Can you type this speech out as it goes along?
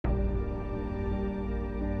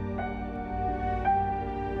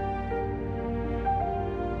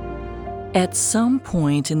At some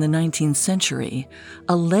point in the 19th century,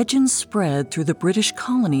 a legend spread through the British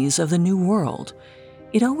colonies of the New World.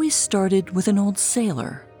 It always started with an old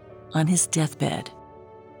sailor on his deathbed.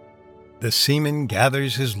 The seaman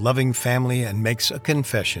gathers his loving family and makes a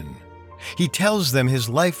confession. He tells them his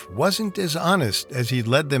life wasn't as honest as he'd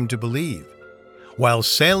led them to believe. While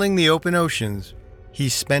sailing the open oceans, he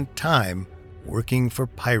spent time working for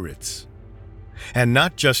pirates. And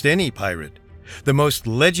not just any pirate. The most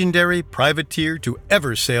legendary privateer to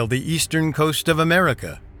ever sail the eastern coast of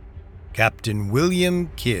America, Captain William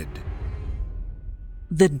Kidd.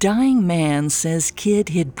 The dying man says Kidd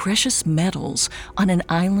hid precious metals on an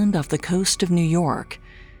island off the coast of New York.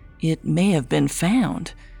 It may have been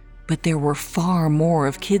found, but there were far more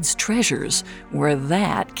of Kidd's treasures where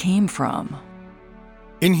that came from.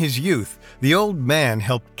 In his youth, the old man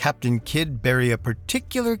helped Captain Kidd bury a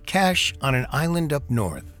particular cache on an island up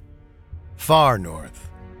north. Far north.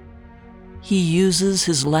 He uses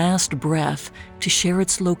his last breath to share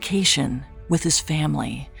its location with his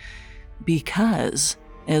family because,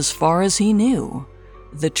 as far as he knew,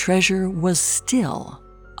 the treasure was still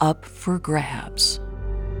up for grabs.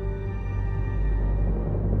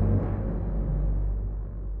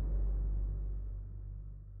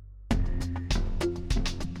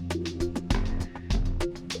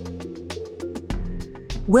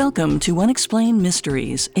 Welcome to Unexplained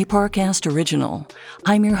Mysteries, a Parcast original.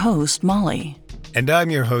 I'm your host, Molly. And I'm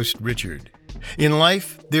your host, Richard. In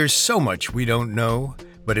life, there's so much we don't know,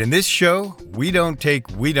 but in this show, we don't take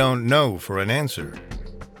 "we don't know" for an answer.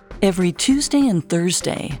 Every Tuesday and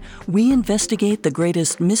Thursday, we investigate the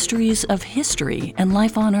greatest mysteries of history and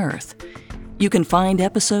life on Earth. You can find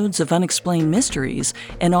episodes of Unexplained Mysteries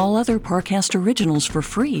and all other Parcast originals for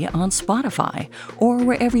free on Spotify or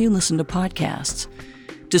wherever you listen to podcasts.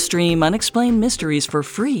 To stream Unexplained Mysteries for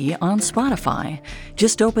free on Spotify,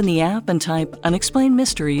 just open the app and type Unexplained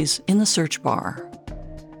Mysteries in the search bar.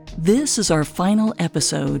 This is our final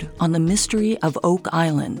episode on the mystery of Oak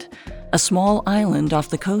Island, a small island off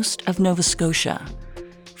the coast of Nova Scotia.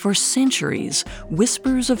 For centuries,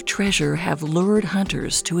 whispers of treasure have lured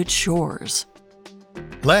hunters to its shores.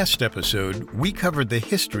 Last episode, we covered the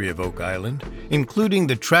history of Oak Island, including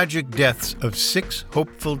the tragic deaths of 6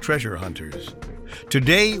 hopeful treasure hunters.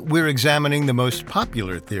 Today, we're examining the most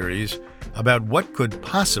popular theories about what could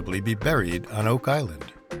possibly be buried on Oak Island.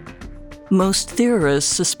 Most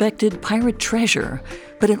theorists suspected pirate treasure,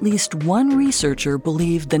 but at least one researcher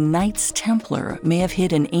believed the Knights Templar may have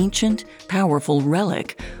hid an ancient, powerful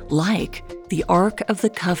relic like the Ark of the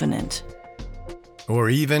Covenant. Or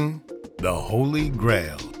even the Holy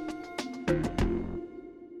Grail.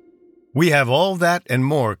 We have all that and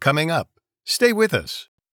more coming up. Stay with us.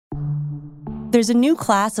 There's a new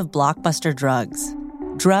class of blockbuster drugs.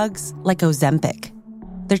 Drugs like Ozempic.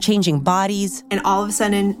 They're changing bodies. And all of a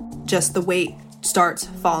sudden, just the weight starts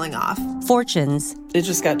falling off. Fortunes. It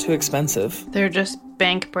just got too expensive. They're just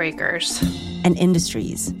bank breakers. And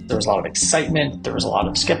industries. There was a lot of excitement. There was a lot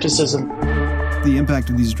of skepticism. The impact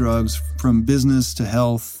of these drugs, from business to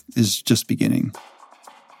health, is just beginning.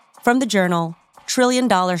 From the Journal, $1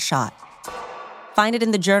 Trillion Shot. Find it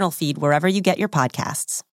in the Journal feed wherever you get your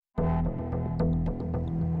podcasts.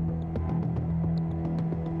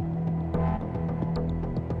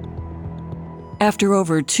 After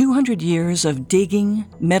over 200 years of digging,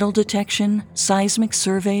 metal detection, seismic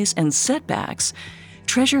surveys, and setbacks,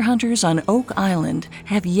 treasure hunters on Oak Island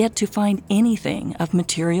have yet to find anything of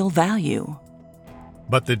material value.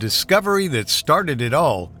 But the discovery that started it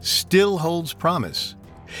all still holds promise.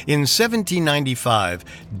 In 1795,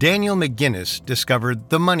 Daniel McGinnis discovered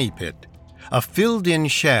the Money Pit, a filled-in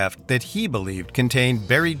shaft that he believed contained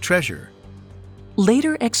buried treasure.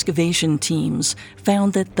 Later excavation teams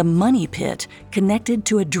found that the Money Pit connected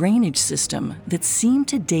to a drainage system that seemed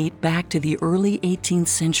to date back to the early 18th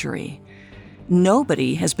century.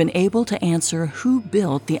 Nobody has been able to answer who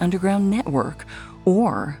built the underground network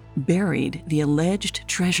or buried the alleged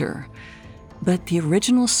treasure. But the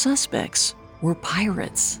original suspects were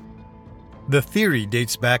pirates. The theory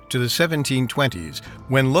dates back to the 1720s,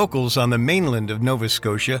 when locals on the mainland of Nova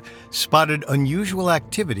Scotia spotted unusual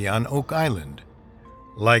activity on Oak Island.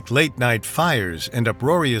 Like late-night fires and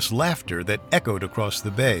uproarious laughter that echoed across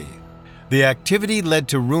the bay. The activity led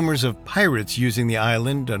to rumors of pirates using the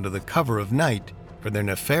island under the cover of night for their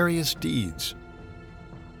nefarious deeds.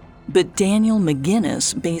 But Daniel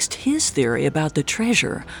McGinnis based his theory about the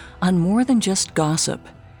treasure on more than just gossip.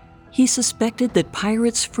 He suspected that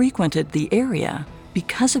pirates frequented the area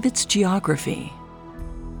because of its geography.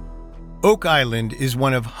 Oak Island is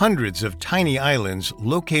one of hundreds of tiny islands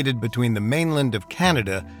located between the mainland of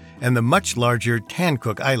Canada and the much larger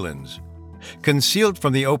Tancook Islands. Concealed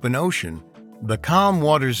from the open ocean, the calm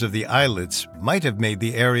waters of the islets might have made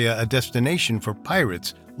the area a destination for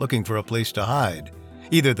pirates looking for a place to hide,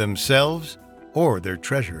 either themselves or their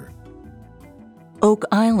treasure. Oak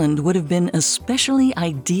Island would have been especially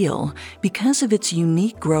ideal because of its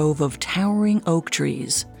unique grove of towering oak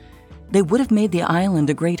trees. They would have made the island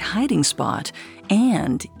a great hiding spot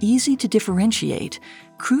and easy to differentiate,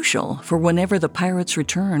 crucial for whenever the pirates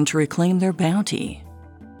returned to reclaim their bounty.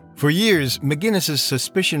 For years, McGinnis's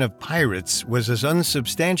suspicion of pirates was as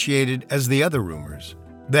unsubstantiated as the other rumors.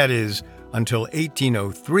 That is, until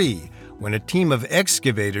 1803, when a team of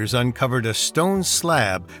excavators uncovered a stone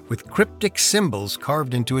slab with cryptic symbols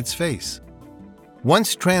carved into its face.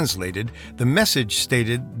 Once translated, the message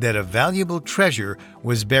stated that a valuable treasure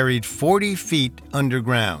was buried 40 feet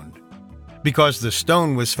underground. Because the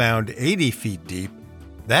stone was found 80 feet deep,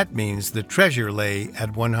 that means the treasure lay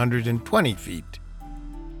at 120 feet.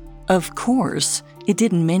 Of course, it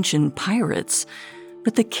didn't mention pirates,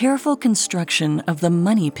 but the careful construction of the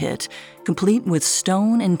money pit, complete with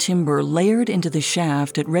stone and timber layered into the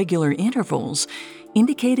shaft at regular intervals,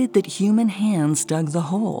 indicated that human hands dug the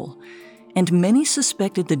hole, and many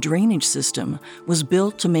suspected the drainage system was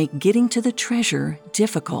built to make getting to the treasure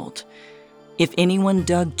difficult. If anyone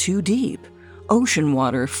dug too deep, ocean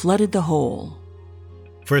water flooded the hole.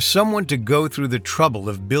 For someone to go through the trouble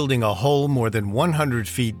of building a hole more than 100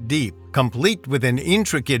 feet deep, complete with an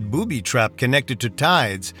intricate booby trap connected to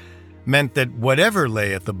tides, meant that whatever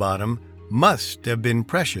lay at the bottom must have been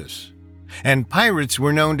precious. And pirates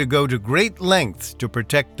were known to go to great lengths to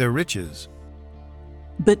protect their riches.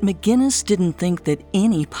 But McGinnis didn't think that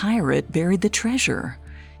any pirate buried the treasure.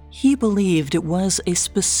 He believed it was a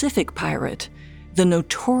specific pirate, the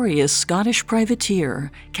notorious Scottish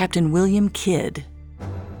privateer, Captain William Kidd.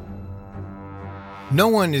 No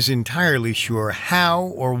one is entirely sure how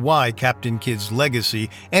or why Captain Kidd's legacy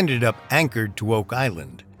ended up anchored to Oak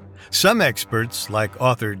Island. Some experts, like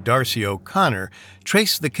author D'Arcy O'Connor,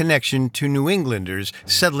 trace the connection to New Englanders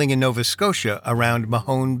settling in Nova Scotia around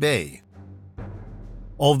Mahone Bay.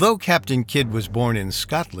 Although Captain Kidd was born in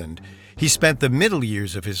Scotland, he spent the middle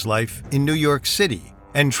years of his life in New York City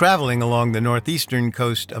and traveling along the northeastern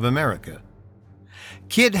coast of America.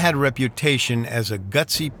 Kidd had a reputation as a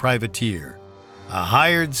gutsy privateer, a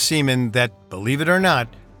hired seaman that, believe it or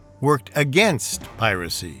not, worked against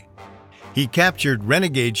piracy. He captured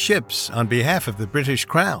renegade ships on behalf of the British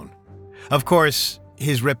Crown. Of course,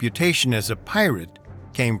 his reputation as a pirate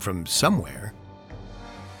came from somewhere.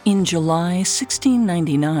 In July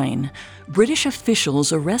 1699, British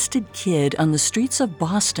officials arrested Kidd on the streets of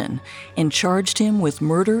Boston and charged him with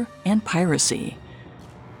murder and piracy.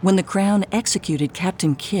 When the Crown executed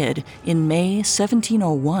Captain Kidd in May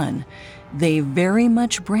 1701, they very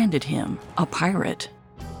much branded him a pirate.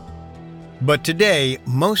 But today,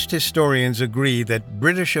 most historians agree that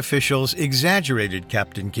British officials exaggerated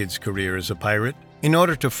Captain Kidd's career as a pirate in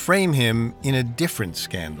order to frame him in a different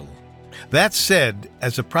scandal. That said,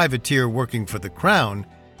 as a privateer working for the Crown,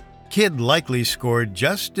 Kidd likely scored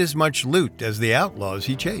just as much loot as the outlaws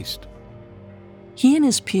he chased. He and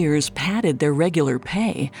his peers padded their regular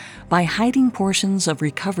pay by hiding portions of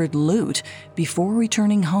recovered loot before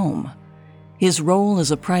returning home. His role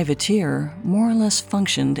as a privateer more or less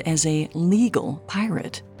functioned as a legal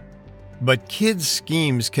pirate. But Kidd's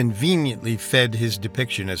schemes conveniently fed his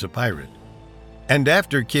depiction as a pirate. And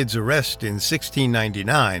after Kidd's arrest in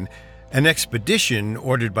 1699, an expedition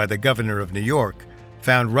ordered by the governor of New York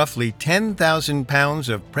found roughly 10,000 pounds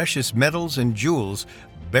of precious metals and jewels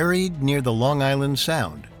buried near the Long Island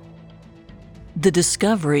Sound. The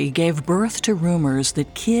discovery gave birth to rumors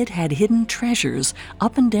that Kidd had hidden treasures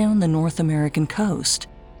up and down the North American coast.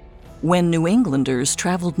 When New Englanders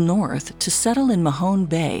traveled north to settle in Mahone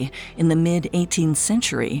Bay in the mid-18th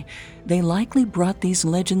century, they likely brought these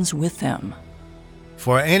legends with them.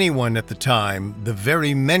 For anyone at the time, the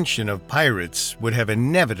very mention of pirates would have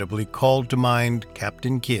inevitably called to mind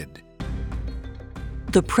Captain Kidd.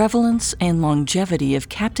 The prevalence and longevity of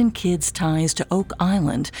Captain Kidd's ties to Oak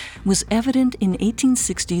Island was evident in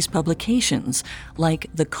 1860s publications like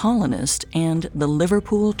The Colonist and The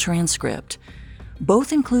Liverpool Transcript.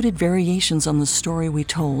 Both included variations on the story we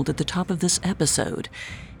told at the top of this episode.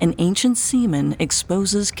 An ancient seaman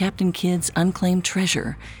exposes Captain Kidd's unclaimed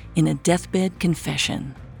treasure in a deathbed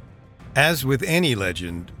confession. As with any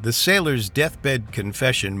legend, the sailor's deathbed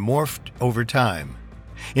confession morphed over time.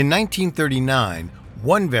 In 1939,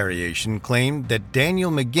 one variation claimed that Daniel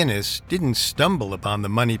McGinnis didn't stumble upon the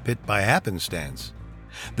money pit by happenstance.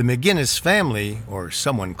 The McGinnis family, or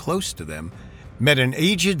someone close to them, met an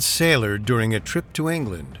aged sailor during a trip to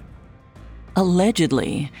England.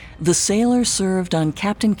 Allegedly, the sailor served on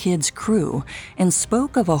Captain Kidd's crew and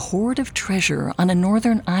spoke of a hoard of treasure on a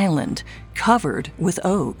northern island covered with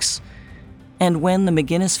oaks. And when the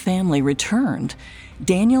McGinnis family returned,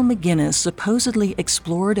 Daniel McGinnis supposedly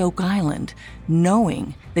explored Oak Island,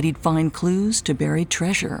 knowing that he'd find clues to buried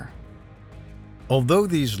treasure. Although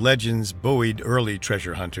these legends buoyed early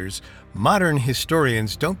treasure hunters, modern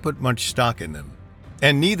historians don't put much stock in them,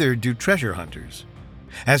 and neither do treasure hunters.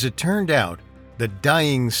 As it turned out, the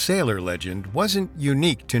dying sailor legend wasn't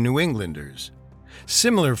unique to New Englanders.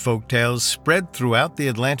 Similar folktales spread throughout the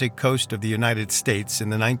Atlantic coast of the United States in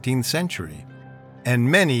the 19th century,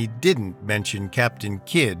 and many didn't mention Captain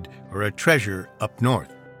Kidd or a treasure up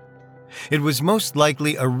north. It was most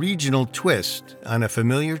likely a regional twist on a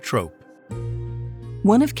familiar trope.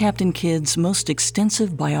 One of Captain Kidd's most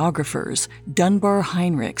extensive biographers, Dunbar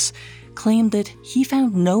Heinrichs, claimed that he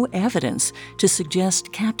found no evidence to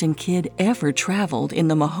suggest Captain Kidd ever traveled in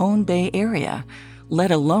the Mahone Bay area,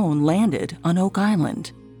 let alone landed on Oak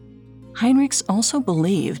Island. Heinrichs also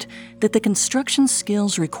believed that the construction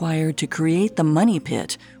skills required to create the money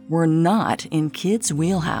pit were not in Kidd's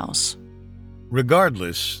wheelhouse.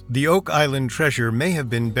 Regardless, the Oak Island treasure may have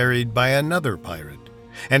been buried by another pirate,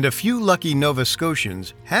 and a few lucky Nova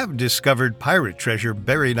Scotians have discovered pirate treasure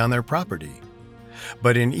buried on their property.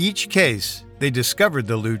 But in each case, they discovered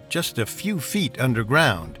the loot just a few feet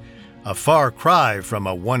underground, a far cry from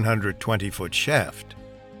a 120-foot shaft.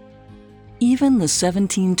 Even the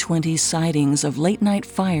 1720 sightings of late-night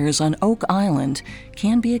fires on Oak Island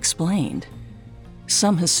can be explained.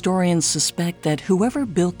 Some historians suspect that whoever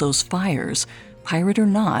built those fires, pirate or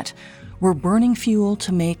not, were burning fuel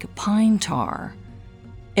to make pine tar.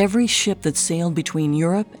 Every ship that sailed between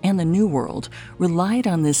Europe and the New World relied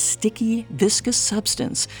on this sticky, viscous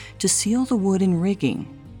substance to seal the wood and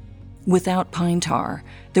rigging. Without pine tar,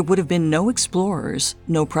 there would have been no explorers,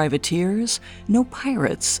 no privateers, no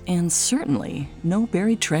pirates, and certainly no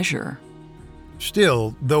buried treasure.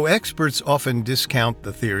 Still, though experts often discount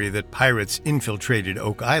the theory that pirates infiltrated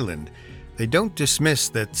Oak Island, they don't dismiss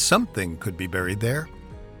that something could be buried there.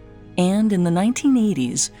 And in the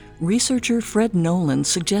 1980s, researcher Fred Nolan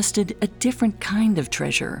suggested a different kind of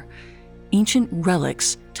treasure, ancient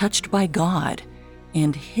relics touched by God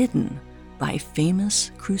and hidden by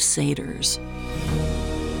famous crusaders.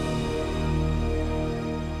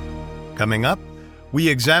 Coming up, we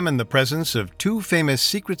examine the presence of two famous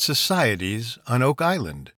secret societies on Oak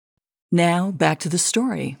Island. Now, back to the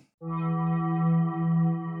story.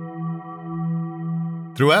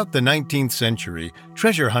 Throughout the 19th century,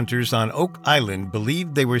 treasure hunters on Oak Island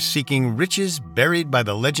believed they were seeking riches buried by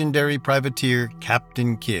the legendary privateer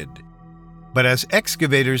Captain Kidd. But as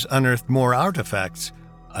excavators unearthed more artifacts,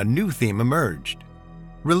 a new theme emerged: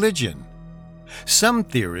 religion. Some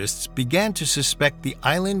theorists began to suspect the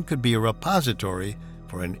island could be a repository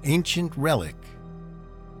for an ancient relic.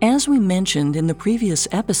 As we mentioned in the previous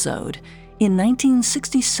episode, in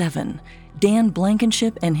 1967, Dan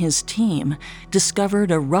Blankenship and his team discovered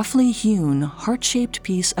a roughly hewn, heart-shaped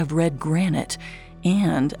piece of red granite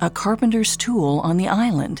and a carpenter's tool on the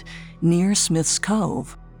island near Smith's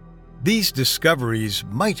Cove. These discoveries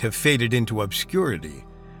might have faded into obscurity,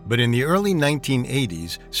 but in the early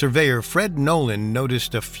 1980s, surveyor Fred Nolan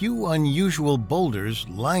noticed a few unusual boulders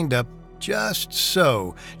lined up just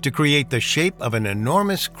so to create the shape of an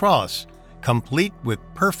enormous cross, complete with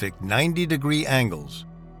perfect 90-degree angles.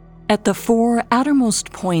 At the four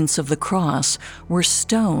outermost points of the cross were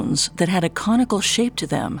stones that had a conical shape to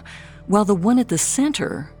them, while the one at the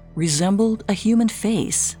center resembled a human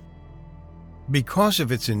face. Because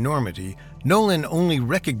of its enormity, Nolan only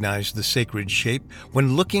recognized the sacred shape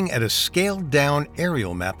when looking at a scaled-down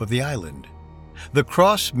aerial map of the island. The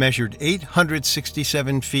cross measured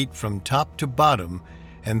 867 feet from top to bottom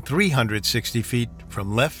and 360 feet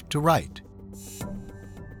from left to right.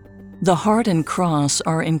 The heart and cross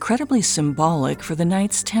are incredibly symbolic for the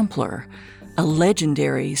Knights Templar, a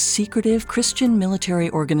legendary, secretive Christian military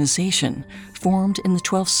organization formed in the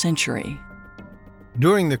 12th century.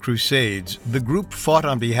 During the Crusades, the group fought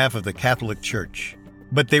on behalf of the Catholic Church,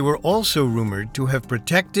 but they were also rumored to have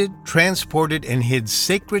protected, transported, and hid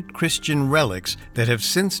sacred Christian relics that have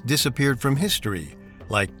since disappeared from history,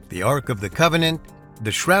 like the Ark of the Covenant,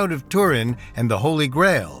 the Shroud of Turin, and the Holy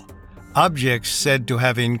Grail. Objects said to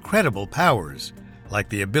have incredible powers, like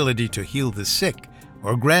the ability to heal the sick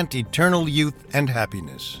or grant eternal youth and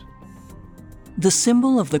happiness. The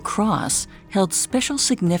symbol of the cross held special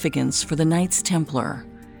significance for the Knights Templar.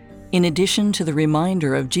 In addition to the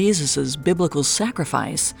reminder of Jesus' biblical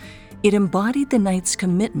sacrifice, it embodied the Knights'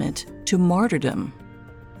 commitment to martyrdom.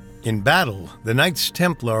 In battle, the Knights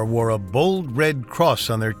Templar wore a bold red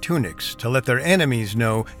cross on their tunics to let their enemies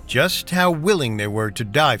know just how willing they were to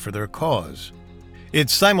die for their cause.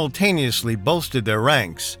 It simultaneously bolstered their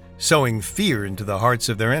ranks, sowing fear into the hearts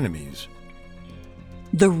of their enemies.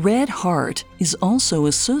 The Red Heart is also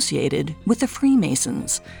associated with the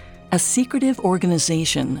Freemasons, a secretive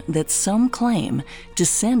organization that some claim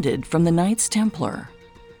descended from the Knights Templar.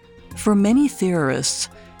 For many theorists,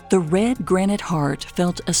 the red granite heart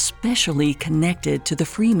felt especially connected to the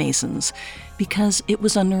Freemasons because it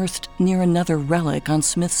was unearthed near another relic on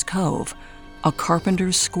Smith's Cove, a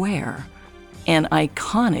carpenter's square, an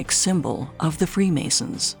iconic symbol of the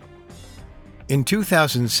Freemasons. In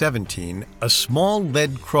 2017, a small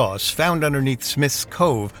lead cross found underneath Smith's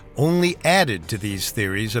Cove only added to these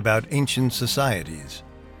theories about ancient societies.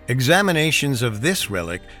 Examinations of this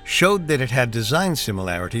relic showed that it had design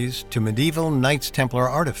similarities to medieval Knights Templar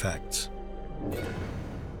artifacts.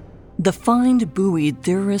 The find buoyed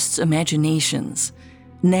theorists' imaginations.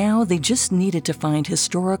 Now they just needed to find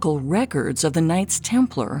historical records of the Knights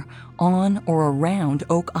Templar on or around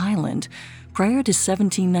Oak Island prior to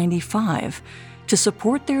 1795 to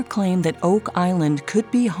support their claim that Oak Island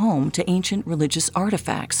could be home to ancient religious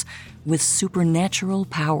artifacts with supernatural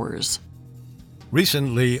powers.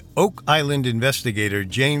 Recently, Oak Island investigator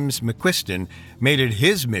James McQuiston made it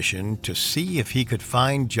his mission to see if he could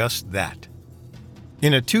find just that.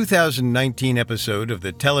 In a 2019 episode of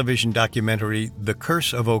the television documentary The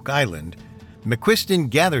Curse of Oak Island, McQuiston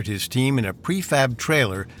gathered his team in a prefab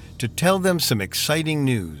trailer to tell them some exciting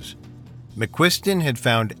news. McQuiston had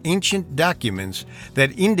found ancient documents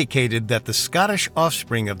that indicated that the Scottish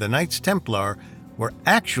offspring of the Knights Templar were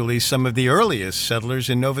actually some of the earliest settlers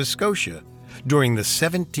in Nova Scotia during the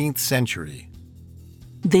 17th century.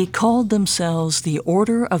 They called themselves the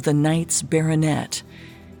Order of the Knights Baronet,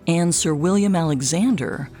 and Sir William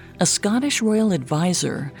Alexander, a Scottish royal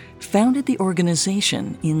advisor, founded the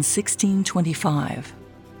organization in 1625.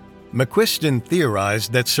 McQuiston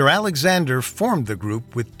theorized that Sir Alexander formed the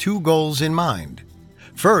group with two goals in mind.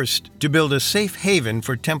 First, to build a safe haven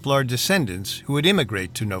for Templar descendants who would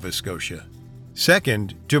immigrate to Nova Scotia.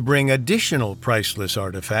 Second, to bring additional priceless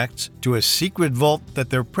artifacts to a secret vault that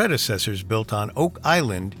their predecessors built on Oak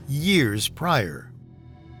Island years prior.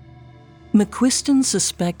 McQuiston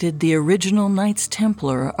suspected the original Knights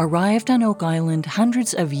Templar arrived on Oak Island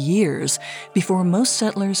hundreds of years before most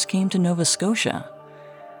settlers came to Nova Scotia.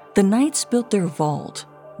 The Knights built their vault,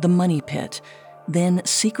 the Money Pit, then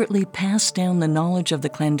secretly passed down the knowledge of the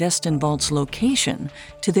clandestine vault's location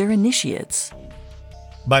to their initiates.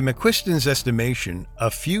 By McQuiston's estimation,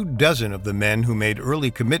 a few dozen of the men who made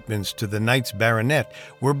early commitments to the Knights Baronet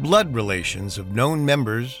were blood relations of known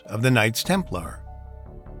members of the Knights Templar.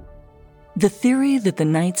 The theory that the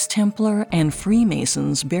Knights Templar and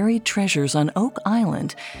Freemasons buried treasures on Oak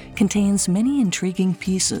Island contains many intriguing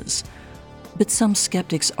pieces, but some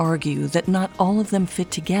skeptics argue that not all of them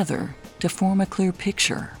fit together to form a clear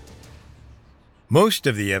picture. Most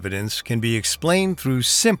of the evidence can be explained through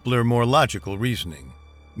simpler, more logical reasoning.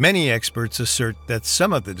 Many experts assert that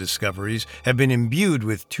some of the discoveries have been imbued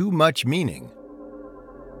with too much meaning.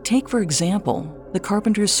 Take, for example, the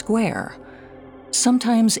Carpenter's Square.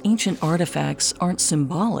 Sometimes ancient artifacts aren't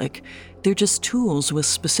symbolic, they're just tools with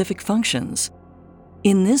specific functions.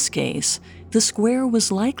 In this case, the square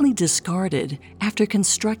was likely discarded after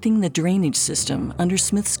constructing the drainage system under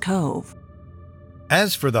Smith's Cove.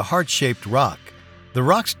 As for the heart-shaped rock, the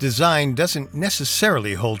rock's design doesn't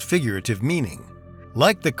necessarily hold figurative meaning.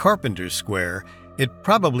 Like the Carpenter's Square, it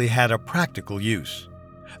probably had a practical use.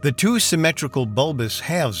 The two symmetrical bulbous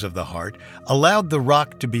halves of the heart allowed the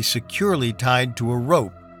rock to be securely tied to a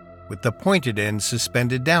rope, with the pointed end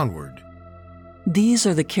suspended downward. These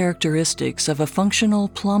are the characteristics of a functional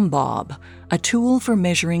plumb bob, a tool for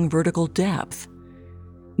measuring vertical depth.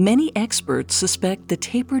 Many experts suspect the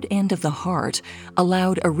tapered end of the heart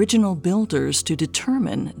allowed original builders to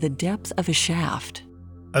determine the depth of a shaft.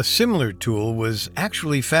 A similar tool was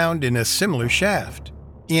actually found in a similar shaft,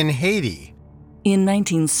 in Haiti. In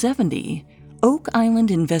 1970, Oak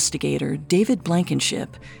Island investigator David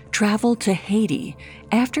Blankenship traveled to Haiti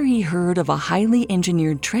after he heard of a highly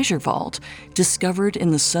engineered treasure vault discovered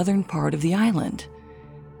in the southern part of the island.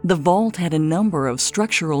 The vault had a number of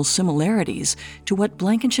structural similarities to what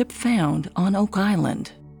Blankenship found on Oak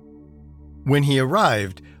Island. When he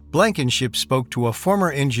arrived, Blankenship spoke to a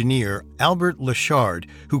former engineer, Albert Lachard,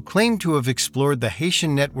 who claimed to have explored the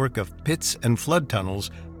Haitian network of pits and flood tunnels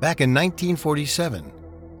back in 1947.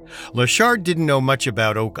 Lachard didn't know much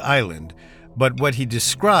about Oak Island, but what he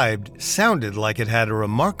described sounded like it had a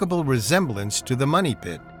remarkable resemblance to the Money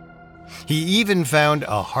Pit. He even found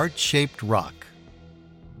a heart-shaped rock.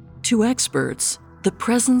 To experts, the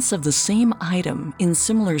presence of the same item in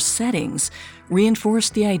similar settings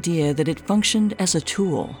reinforced the idea that it functioned as a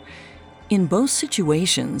tool. In both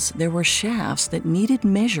situations, there were shafts that needed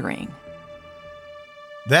measuring.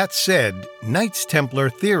 That said, Knights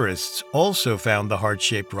Templar theorists also found the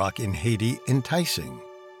heart-shaped rock in Haiti enticing.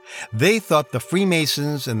 They thought the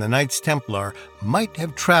Freemasons and the Knights Templar might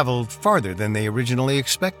have traveled farther than they originally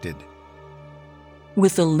expected.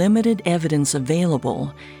 With the limited evidence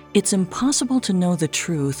available, it's impossible to know the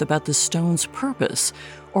truth about the stone's purpose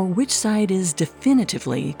or which side is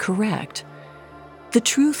definitively correct. The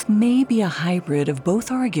truth may be a hybrid of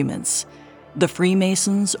both arguments. The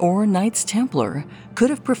Freemasons or Knights Templar could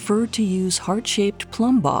have preferred to use heart-shaped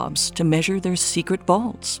plumb bobs to measure their secret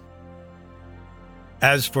vaults.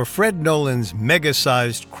 As for Fred Nolan's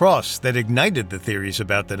mega-sized cross that ignited the theories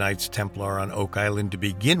about the Knights Templar on Oak Island to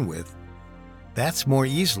begin with, that's more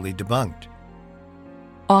easily debunked.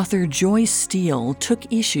 Author Joyce Steele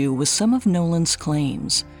took issue with some of Nolan's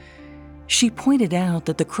claims. She pointed out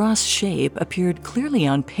that the cross shape appeared clearly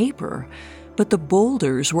on paper, but the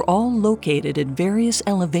boulders were all located at various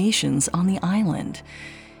elevations on the island.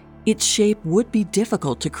 Its shape would be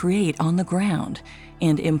difficult to create on the ground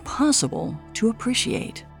and impossible to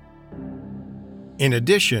appreciate. In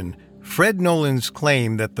addition, Fred Nolan's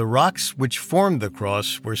claim that the rocks which formed the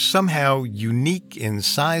cross were somehow unique in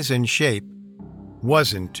size and shape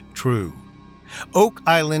wasn't true. Oak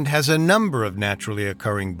Island has a number of naturally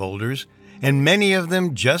occurring boulders, and many of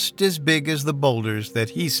them just as big as the boulders that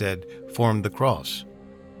he said formed the cross.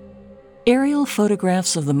 Aerial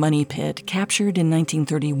photographs of the Money Pit captured in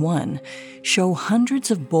 1931 show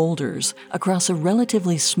hundreds of boulders across a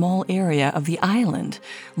relatively small area of the island,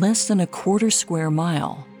 less than a quarter square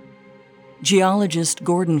mile. Geologist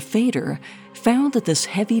Gordon Fader found that this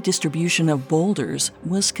heavy distribution of boulders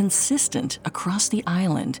was consistent across the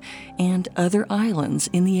island and other islands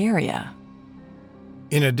in the area.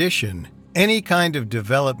 In addition, any kind of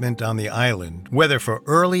development on the island, whether for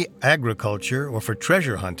early agriculture or for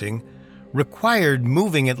treasure hunting, required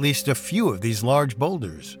moving at least a few of these large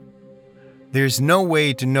boulders. There's no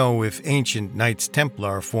way to know if ancient Knights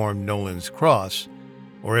Templar formed Nolan's cross,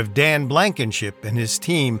 or if Dan Blankenship and his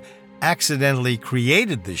team accidentally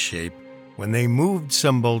created this shape when they moved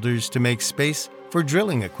some boulders to make space for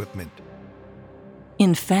drilling equipment.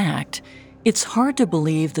 In fact, it's hard to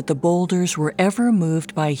believe that the boulders were ever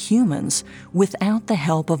moved by humans without the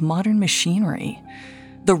help of modern machinery.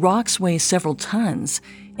 The rocks weigh several tons,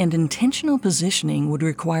 and intentional positioning would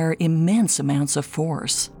require immense amounts of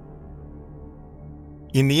force.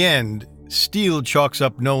 In the end, Steele chalks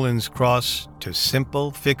up Nolan's cross to simple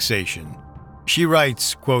fixation. She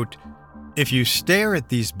writes, quote, "If you stare at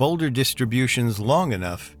these boulder distributions long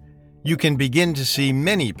enough, you can begin to see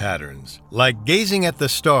many patterns. Like gazing at the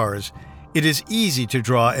stars, it is easy to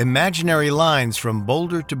draw imaginary lines from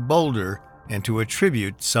boulder to boulder and to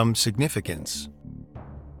attribute some significance."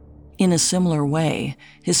 In a similar way,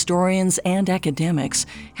 historians and academics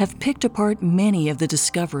have picked apart many of the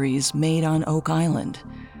discoveries made on Oak Island.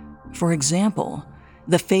 For example,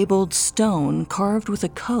 the fabled stone carved with a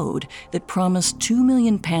code that promised 2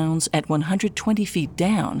 million pounds at 120 feet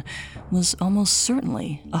down was almost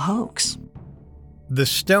certainly a hoax. The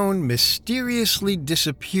stone mysteriously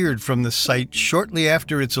disappeared from the site shortly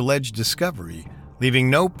after its alleged discovery, leaving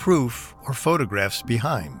no proof or photographs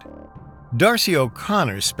behind. Darcy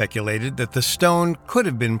O'Connor speculated that the stone could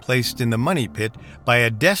have been placed in the Money Pit by a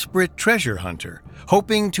desperate treasure hunter,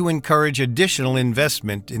 hoping to encourage additional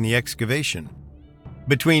investment in the excavation.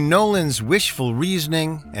 Between Nolan's wishful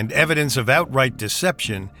reasoning and evidence of outright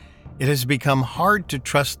deception, it has become hard to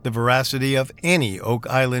trust the veracity of any Oak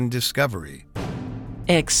Island discovery.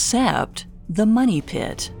 Except the Money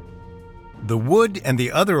Pit. The wood and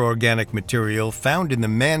the other organic material found in the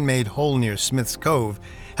man-made hole near Smith's Cove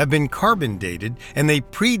have been carbon dated, and they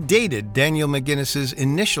predated Daniel McGinnis's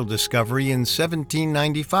initial discovery in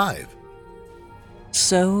 1795.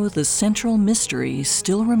 So the central mystery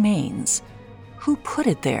still remains. Who put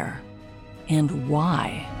it there, and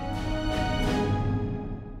why?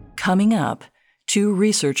 Coming up, two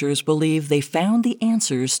researchers believe they found the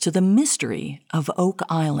answers to the mystery of Oak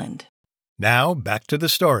Island. Now, back to the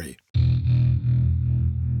story.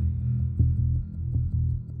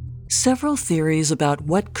 Several theories about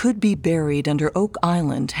what could be buried under Oak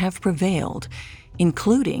Island have prevailed,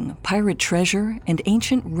 including pirate treasure and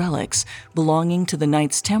ancient relics belonging to the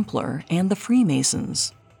Knights Templar and the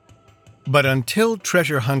Freemasons. But until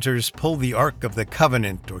treasure hunters pull the Ark of the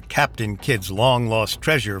Covenant or Captain Kidd's long-lost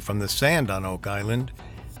treasure from the sand on Oak Island,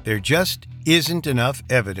 There just isn't enough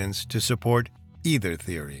evidence to support either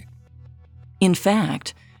theory. In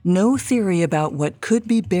fact, no theory about what could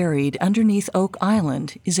be buried underneath Oak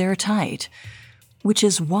Island is airtight, which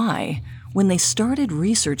is why, when they started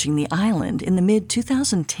researching the island in the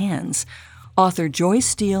mid-2010s, author Joy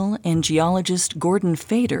Steele and geologist Gordon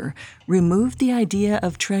Fader removed the idea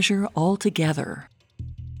of treasure altogether.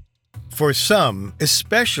 For some,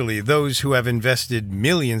 especially those who have invested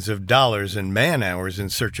millions of dollars and man-hours in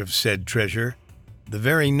search of said treasure, the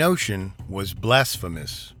very notion was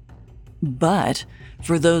blasphemous. But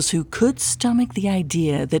for those who could stomach the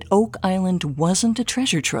idea that Oak Island wasn't a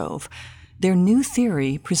treasure trove, their new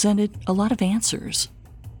theory presented a lot of answers.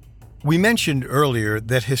 We mentioned earlier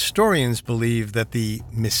that historians believe that the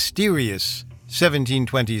mysterious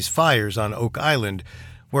 1720s fires on Oak Island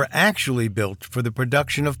were actually built for the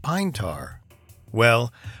production of pine tar.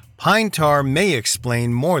 Well, pine tar may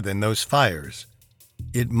explain more than those fires.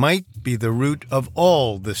 It might be the root of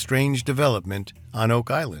all the strange development on Oak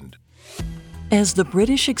Island. As the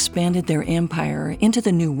British expanded their empire into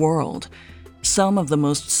the New World, some of the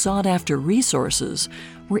most sought-after resources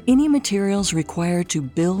were any materials required to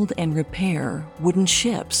build and repair wooden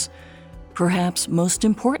ships. Perhaps most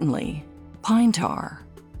importantly, pine tar.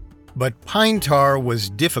 But pine tar was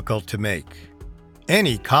difficult to make.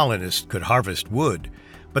 Any colonist could harvest wood,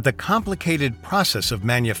 but the complicated process of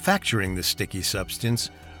manufacturing the sticky substance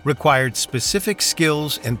required specific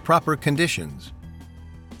skills and proper conditions.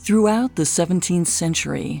 Throughout the 17th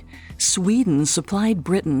century, Sweden supplied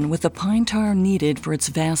Britain with the pine tar needed for its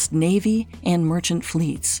vast navy and merchant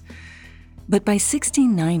fleets. But by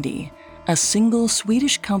 1690, a single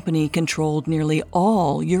Swedish company controlled nearly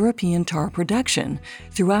all European tar production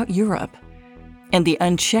throughout Europe, and the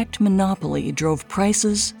unchecked monopoly drove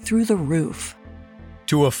prices through the roof.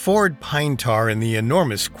 To afford pine tar in the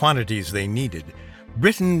enormous quantities they needed,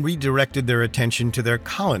 Britain redirected their attention to their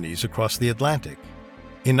colonies across the Atlantic.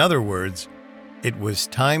 In other words, it was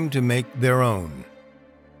time to make their own.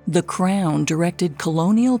 The Crown directed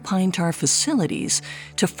colonial pine tar facilities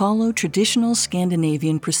to follow traditional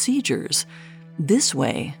Scandinavian procedures. This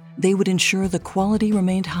way, they would ensure the quality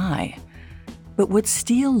remained high. But what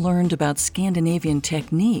Steele learned about Scandinavian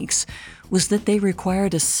techniques was that they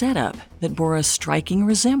required a setup that bore a striking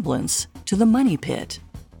resemblance to the money pit.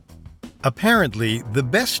 Apparently, the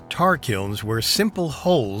best tar kilns were simple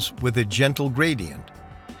holes with a gentle gradient.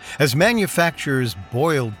 As manufacturers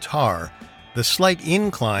boiled tar, the slight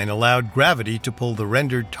incline allowed gravity to pull the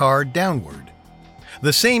rendered tar downward.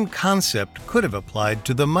 The same concept could have applied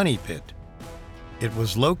to the money pit. It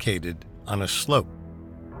was located on a slope.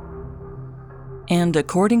 And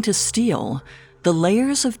according to Steele, the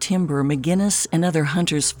layers of timber McGinnis and other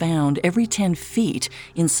hunters found every 10 feet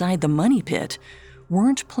inside the money pit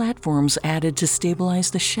weren't platforms added to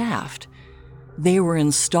stabilize the shaft. They were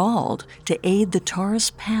installed to aid the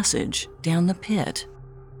tar's passage down the pit.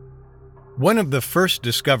 One of the first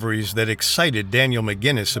discoveries that excited Daniel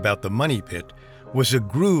McGinnis about the money pit was a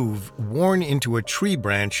groove worn into a tree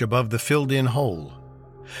branch above the filled-in hole.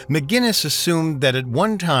 McGinnis assumed that at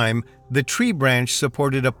one time the tree branch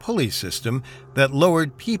supported a pulley system that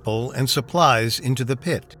lowered people and supplies into the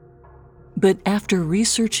pit. But after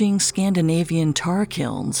researching Scandinavian tar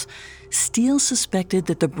kilns, Steele suspected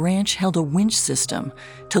that the branch held a winch system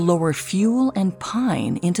to lower fuel and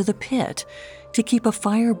pine into the pit to keep a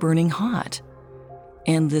fire burning hot.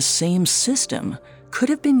 And this same system could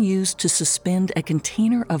have been used to suspend a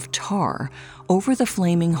container of tar over the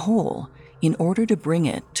flaming hole in order to bring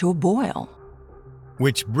it to a boil.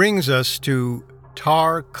 Which brings us to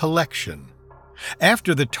tar collection.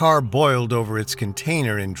 After the tar boiled over its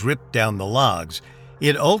container and dripped down the logs,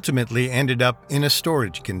 it ultimately ended up in a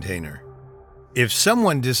storage container. If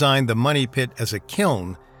someone designed the money pit as a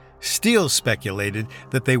kiln, Steele speculated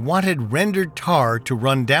that they wanted rendered tar to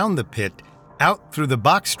run down the pit, out through the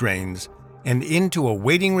box drains, and into a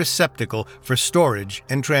waiting receptacle for storage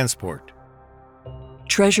and transport.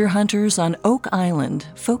 Treasure hunters on Oak Island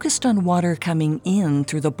focused on water coming in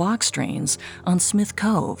through the box drains on Smith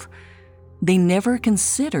Cove. They never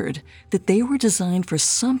considered that they were designed for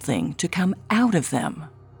something to come out of them.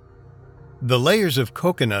 The layers of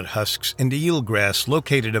coconut husks and eelgrass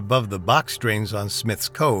located above the box drains on Smith's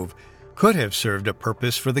Cove could have served a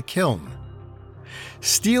purpose for the kiln.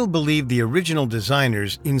 Steele believed the original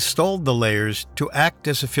designers installed the layers to act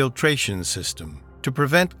as a filtration system to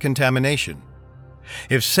prevent contamination.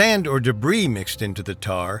 If sand or debris mixed into the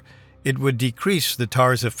tar, it would decrease the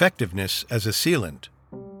tar's effectiveness as a sealant.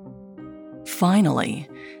 Finally,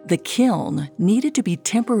 the kiln needed to be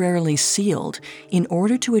temporarily sealed in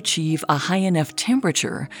order to achieve a high enough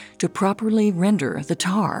temperature to properly render the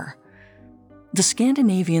tar. The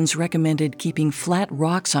Scandinavians recommended keeping flat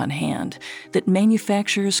rocks on hand that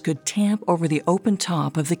manufacturers could tamp over the open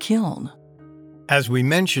top of the kiln. As we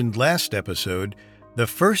mentioned last episode, the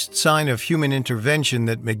first sign of human intervention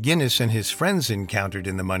that McGinnis and his friends encountered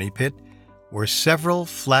in the money pit were several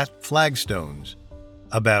flat flagstones,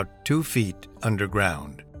 about 2 feet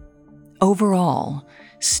underground. Overall,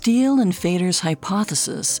 Steele and Fader's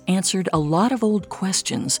hypothesis answered a lot of old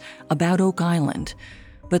questions about Oak Island,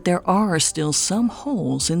 but there are still some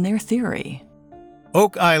holes in their theory.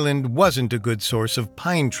 Oak Island wasn't a good source of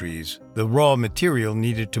pine trees, the raw material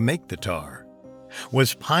needed to make the tar.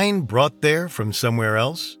 Was pine brought there from somewhere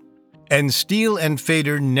else? And Steele and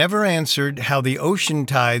Fader never answered how the ocean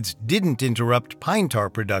tides didn't interrupt pine tar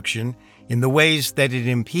production in the ways that it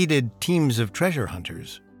impeded teams of treasure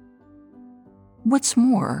hunters. What's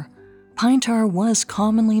more, pine tar was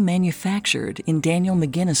commonly manufactured in Daniel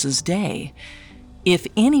McGinnis's day. If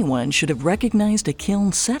anyone should have recognized a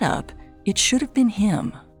kiln setup, it should have been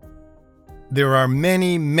him. There are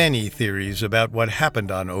many, many theories about what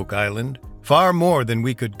happened on Oak Island, far more than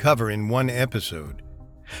we could cover in one episode.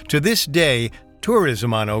 To this day,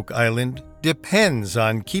 tourism on Oak Island depends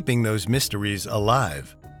on keeping those mysteries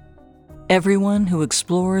alive. Everyone who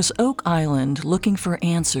explores Oak Island looking for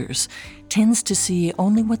answers tends to see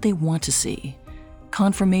only what they want to see.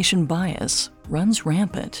 Confirmation bias runs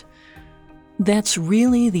rampant. That's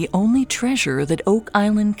really the only treasure that Oak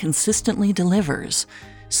Island consistently delivers: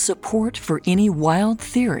 support for any wild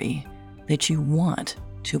theory that you want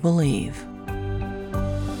to believe.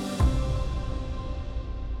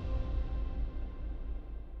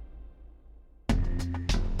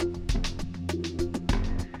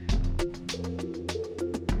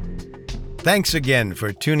 Thanks again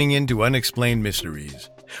for tuning in to Unexplained Mysteries.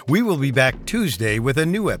 We will be back Tuesday with a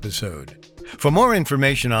new episode. For more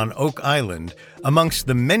information on Oak Island, amongst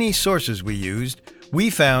the many sources we used, we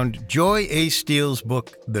found Joy A. Steele's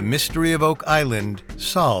book, The Mystery of Oak Island,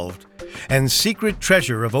 Solved, and Secret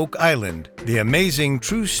Treasure of Oak Island, The Amazing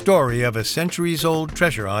True Story of a Centuries-Old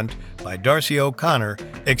Treasure Hunt by Darcy O'Connor,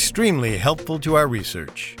 extremely helpful to our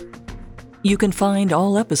research. You can find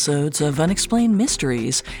all episodes of Unexplained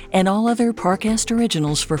Mysteries and all other Parcast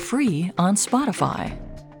originals for free on Spotify.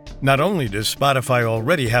 Not only does Spotify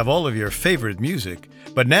already have all of your favorite music,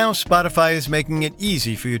 but now Spotify is making it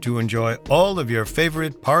easy for you to enjoy all of your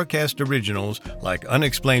favorite Parcast originals like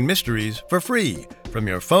Unexplained Mysteries for free from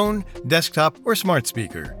your phone, desktop, or smart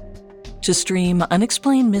speaker. To stream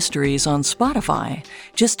Unexplained Mysteries on Spotify,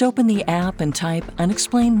 just open the app and type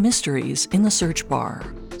Unexplained Mysteries in the search bar.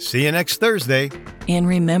 See you next Thursday. And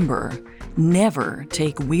remember, never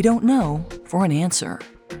take "we don't know" for an answer.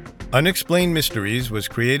 Unexplained Mysteries was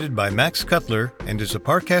created by Max Cutler and is a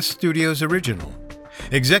Parcast Studios original.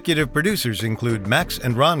 Executive producers include Max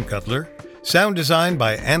and Ron Cutler, sound design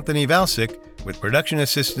by Anthony Valsic, with production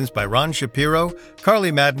assistance by Ron Shapiro,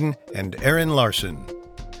 Carly Madden, and Aaron Larson.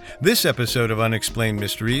 This episode of Unexplained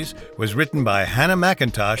Mysteries was written by Hannah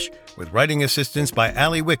McIntosh, with writing assistance by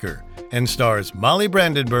Allie Wicker, and stars Molly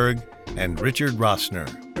Brandenburg and Richard Rossner.